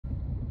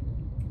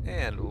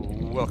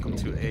And welcome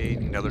to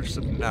another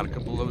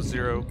Subnautica Below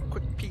Zero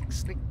quick peek,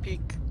 sneak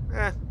peek,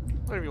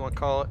 whatever you want to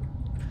call it.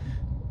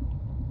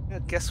 Yeah,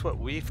 guess what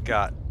we've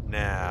got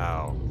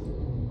now?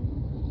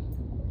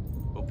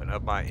 Open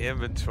up my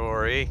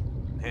inventory,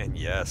 and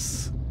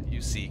yes, you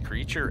see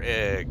creature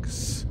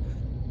eggs.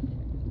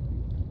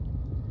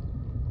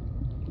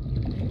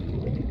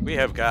 We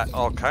have got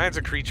all kinds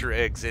of creature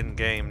eggs in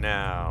game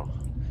now.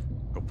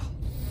 Go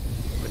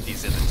put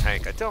these in the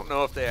tank. I don't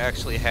know if they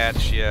actually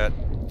hatch yet.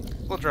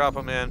 We'll drop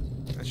them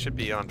in. It should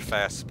be on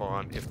fast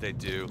spawn if they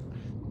do.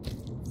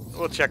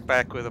 We'll check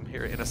back with them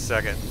here in a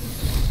second.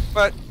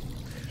 But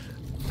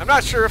I'm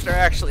not sure if they're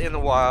actually in the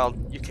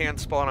wild. You can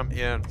spawn them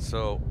in.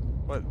 So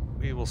what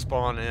we will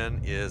spawn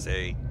in is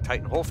a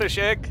Titan Holefish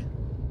egg,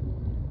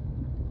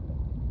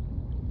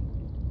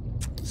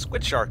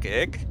 Squid Shark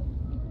egg,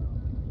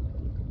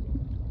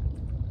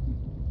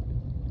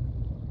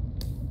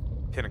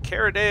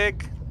 Pinacarad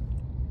egg,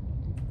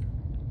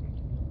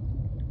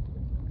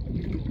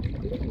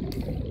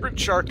 Fruit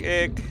Shark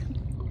egg,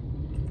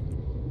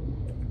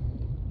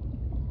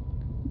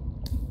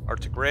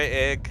 Arctic Ray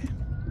egg,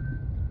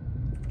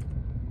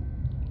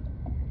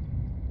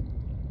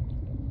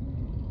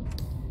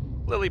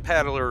 Lily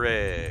Paddler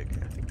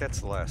egg. I think that's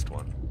the last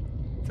one.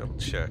 Double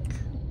check.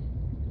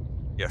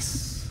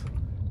 Yes.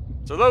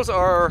 So those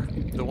are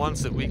the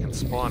ones that we can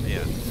spawn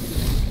in.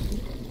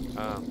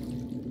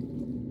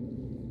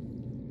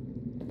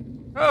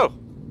 Oh!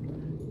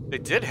 They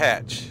did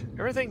hatch.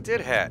 Everything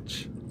did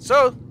hatch.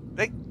 So,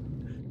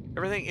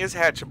 everything is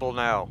hatchable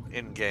now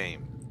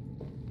in-game.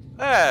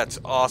 That's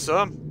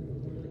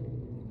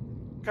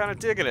awesome. Kind of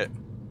digging it.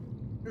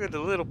 Look at the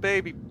little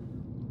baby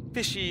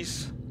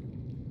fishies.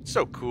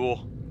 So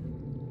cool.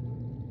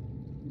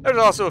 There's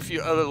also a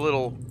few other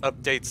little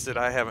updates that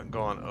I haven't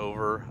gone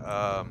over.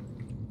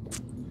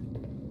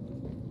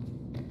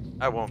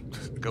 I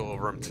won't go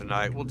over them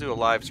tonight. We'll do a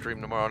live stream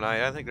tomorrow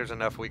night. I think there's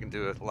enough we can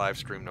do a live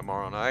stream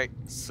tomorrow night.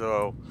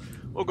 So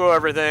we'll go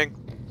everything.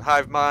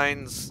 Hive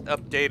Mind's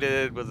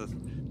updated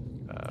with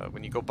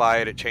when you go buy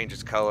it, it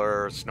changes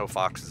color. Snow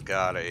Fox has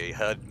got a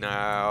HUD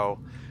now.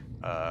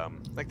 I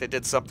think they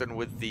did something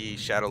with the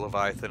Shadow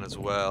Leviathan as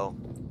well.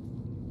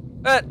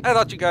 But I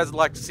thought you guys would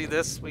like to see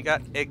this. We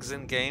got eggs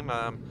in game,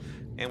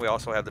 and we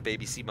also have the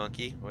baby sea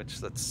monkey,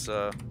 which let's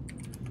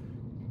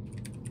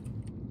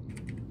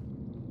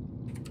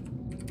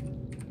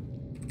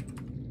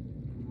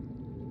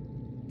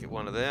get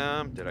one of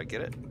them. Did I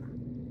get it?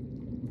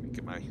 Let me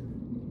get my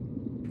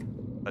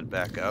HUD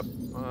back up.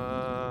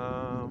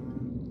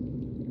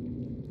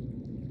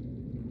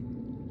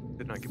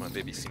 Did not get my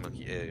baby sea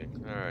monkey egg.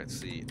 All right,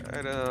 see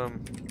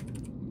item.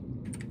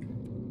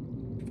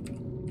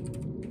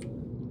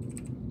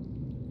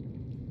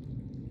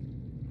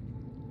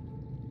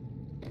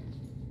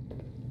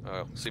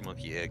 Oh, sea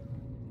monkey egg.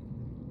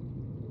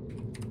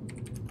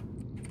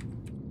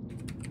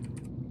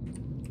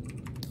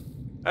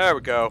 There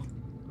we go.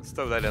 Let's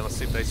throw that in. Let's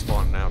see if they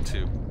spawn now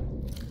too.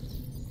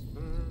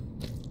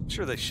 I'm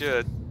sure they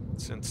should,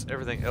 since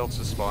everything else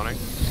is spawning.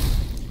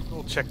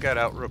 We'll check that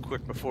out real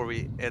quick before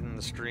we end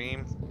the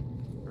stream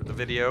or the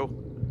video.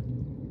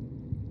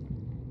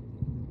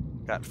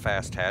 Got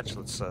fast hatch.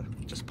 Let's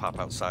just pop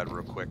outside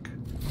real quick.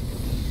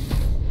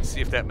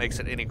 See if that makes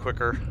it any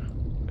quicker.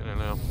 I don't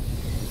know.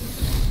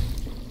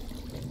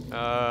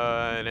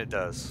 And it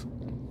does.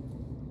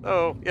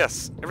 Oh,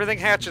 yes. Everything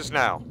hatches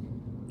now,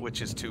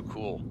 which is too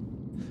cool.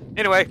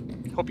 Anyway,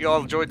 hope you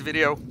all enjoyed the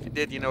video. If you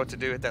did, you know what to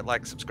do. Hit that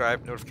like,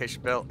 subscribe,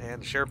 notification bell,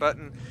 and the share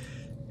button.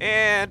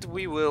 And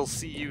we will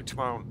see you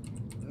tomorrow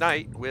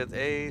night with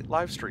a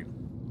live stream.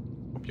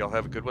 Hope y'all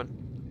have a good one.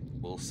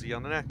 We'll see you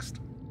on the next.